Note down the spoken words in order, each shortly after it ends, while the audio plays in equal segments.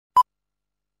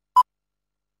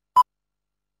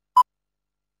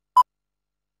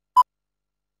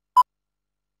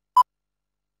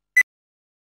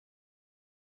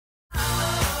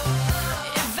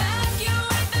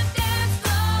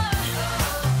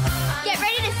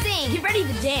Get ready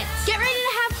to dance. Get ready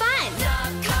to have fun.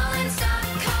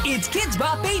 It's Kidz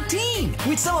Bop 18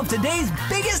 with some of today's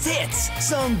biggest hits,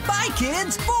 sung by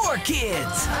kids for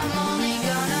kids.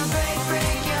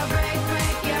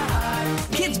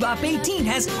 Kidz Bop 18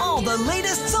 has all the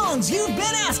latest songs you've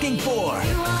been asking for.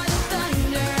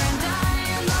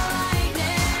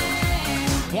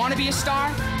 Want to be a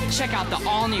star? Check out the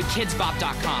all-new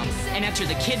KidzBop.com and enter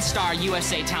the Kid Star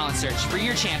USA Talent Search for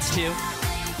your chance to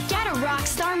Get a rock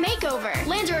star makeover,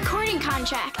 land a recording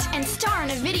contract, and star in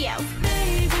a video.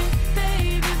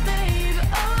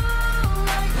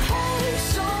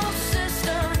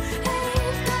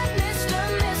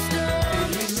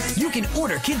 You can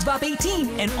order Kidz Bop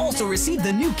 18 and also receive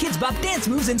the new Kidz Bop Dance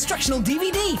Moves instructional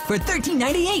DVD for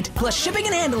 $13.98 plus shipping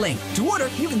and handling. To order,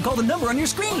 you can call the number on your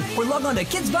screen or log on to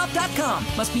KidzBop.com.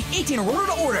 Must be 18 or older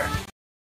to order.